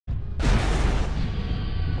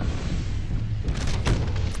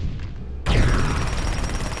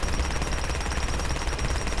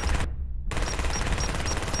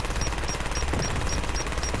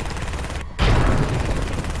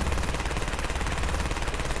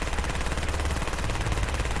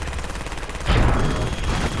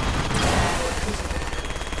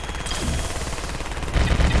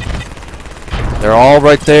They're all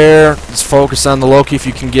right there. Just focus on the Loki if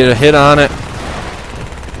you can get a hit on it.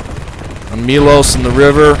 On Milos in the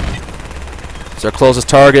river. It's our closest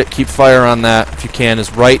target. Keep fire on that if you can.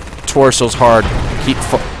 His right torso's hard. Keep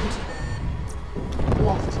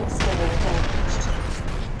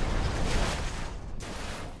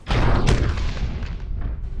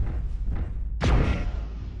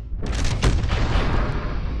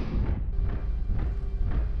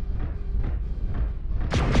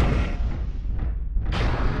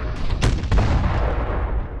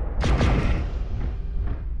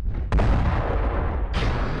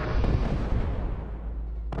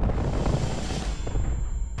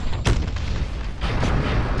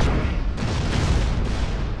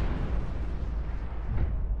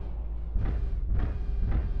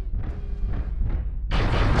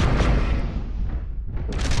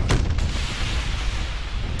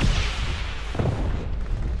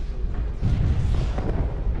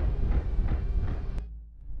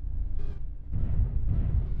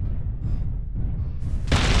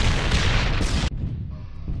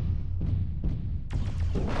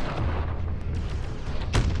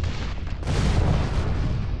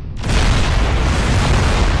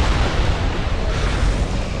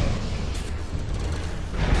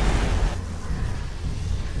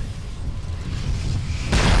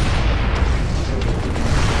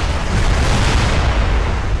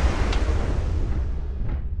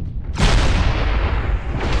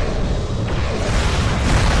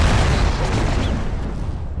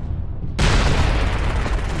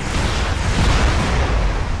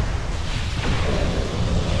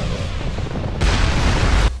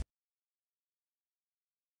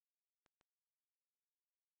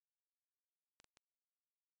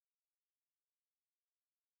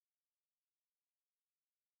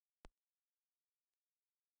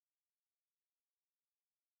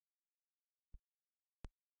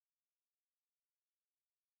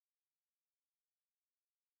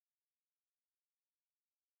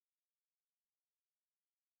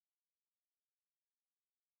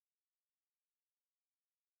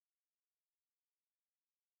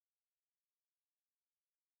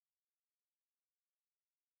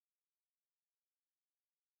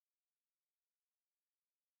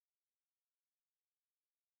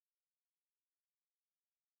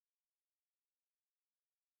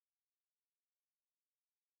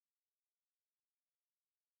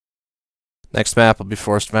Next map will be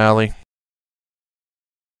Forest Valley.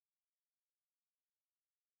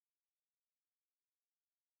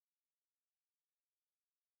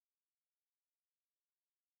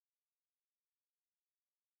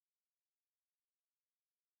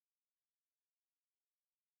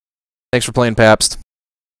 Thanks for playing, Pabst.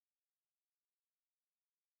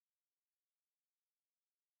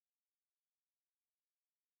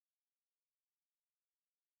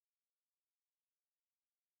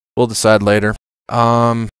 We'll decide later.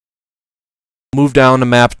 Move down to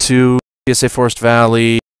map 2, PSA Forest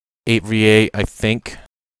Valley, 8v8, I think.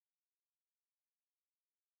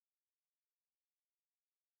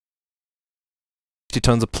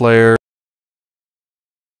 Tons of players.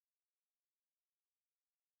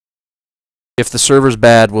 If the server's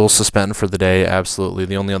bad, we'll suspend for the day, absolutely.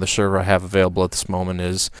 The only other server I have available at this moment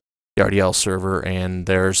is the RDL server, and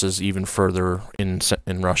theirs is even further in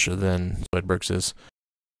Russia than Zoidberg's is.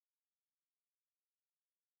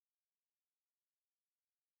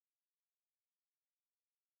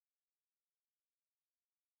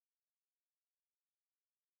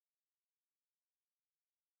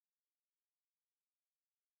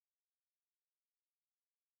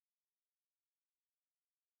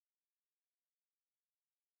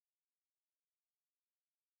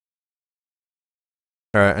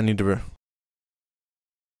 Alright, I need to...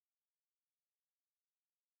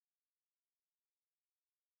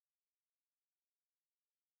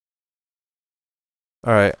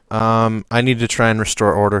 Alright, I need to try and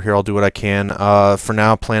restore order here. I'll do what I can. For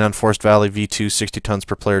now, plan on Forest Valley V2, 60 tons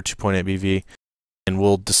per player, 2.8 BV. And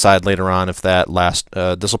we'll decide later on if that last...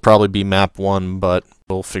 this will probably be map 1, but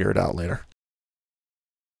we'll figure it out later.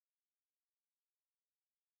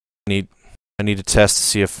 I need to test to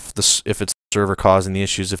see if it's the server causing the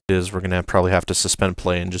issues. If it is, we're going to probably have to suspend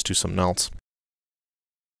play and just do something else.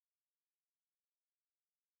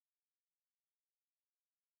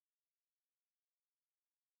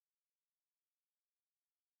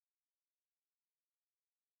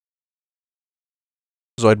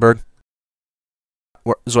 Zoidberg,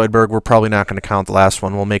 we're probably not going to count the last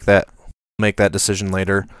one. We'll make that decision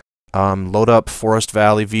later. Load up Forest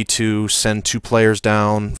Valley V2, send 2 players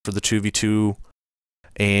down for the 2v2,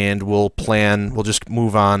 and we'll just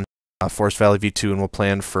move on Forest Valley V2, and we'll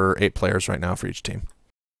plan for 8 players right now for each team.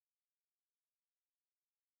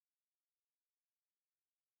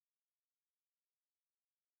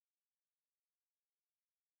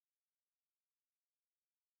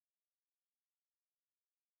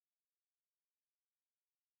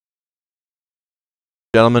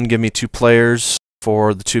 Gentlemen, give me 2 players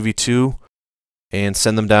for the 2v2 and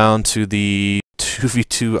send them down to the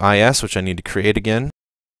 2v2 IS, which I need to create again.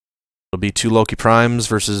 It'll be 2 Loki Primes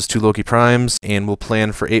versus 2 Loki Primes, and we'll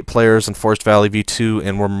plan for 8 players in Forest Valley v2,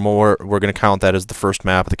 and we're going to count that as the first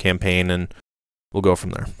map of the campaign, and we'll go from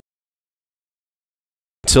there.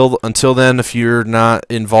 Until then, if you're not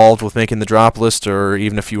involved with making the drop list, or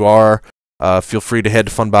even if you are, feel free to head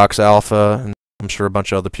to Funbox Alpha, and I'm sure a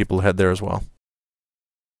bunch of other people head there as well.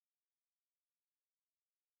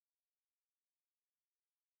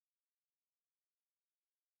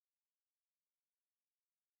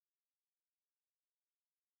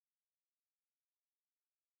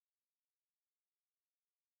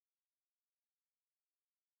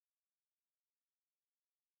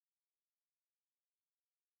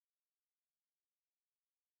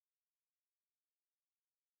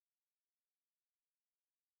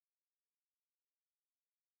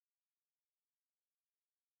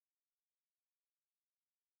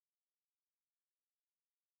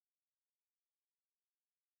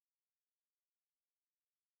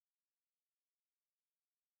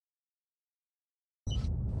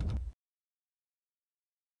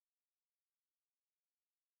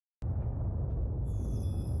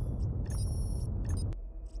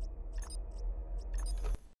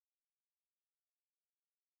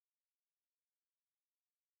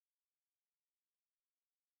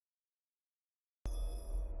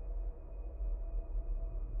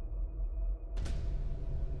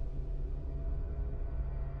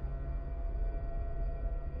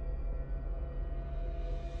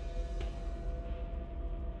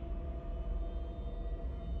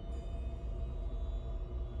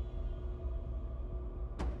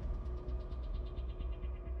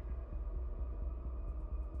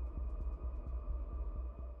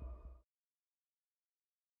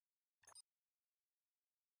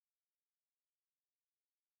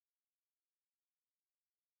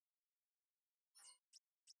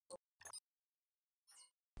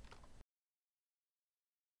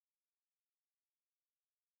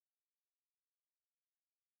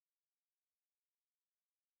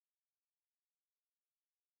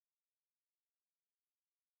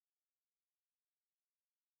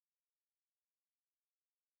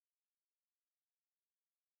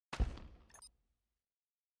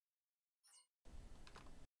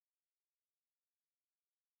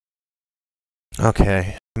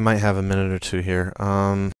 Okay, I might have a minute or two here.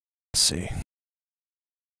 Let's see.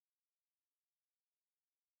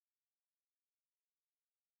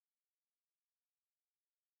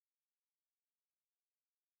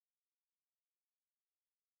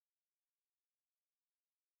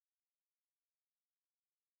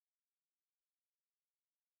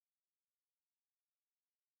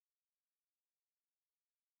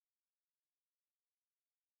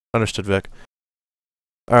 Understood, Vic.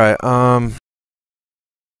 Alright,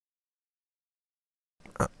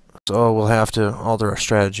 so we'll have to alter our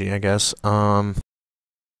strategy, I guess.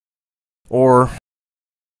 Or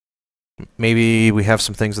maybe we have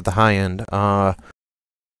some things at the high end. Let's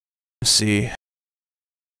see.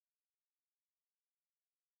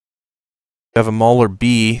 We have a Mauler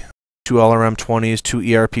B, 2 LRM-20s, 2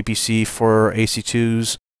 ERPPC, 4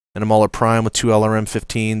 AC-2s, and a Mauler Prime with 2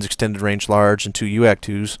 LRM-15s, extended range large, and 2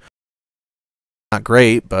 UAC-2s. Not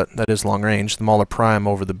great, but that is long range. The Mauler Prime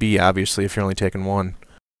over the B, obviously, if you're only taking one.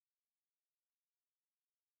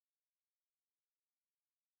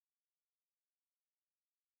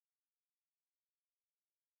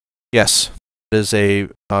 Yes, it is a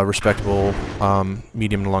respectable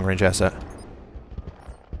medium to long range asset.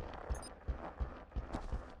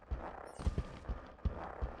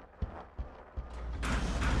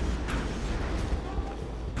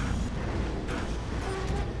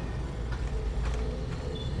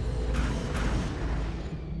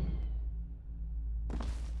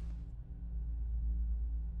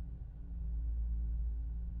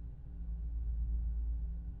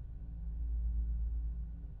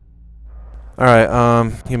 Alright,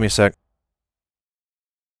 give me a sec.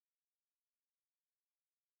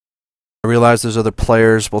 I realize there's other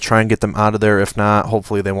players. We'll try and get them out of there. If not,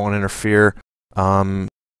 hopefully they won't interfere. When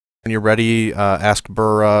you're ready, ask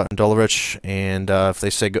Burr and Dolovich, and if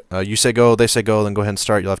they say you say go, they say go, then go ahead and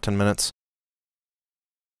start. You'll have 10 minutes.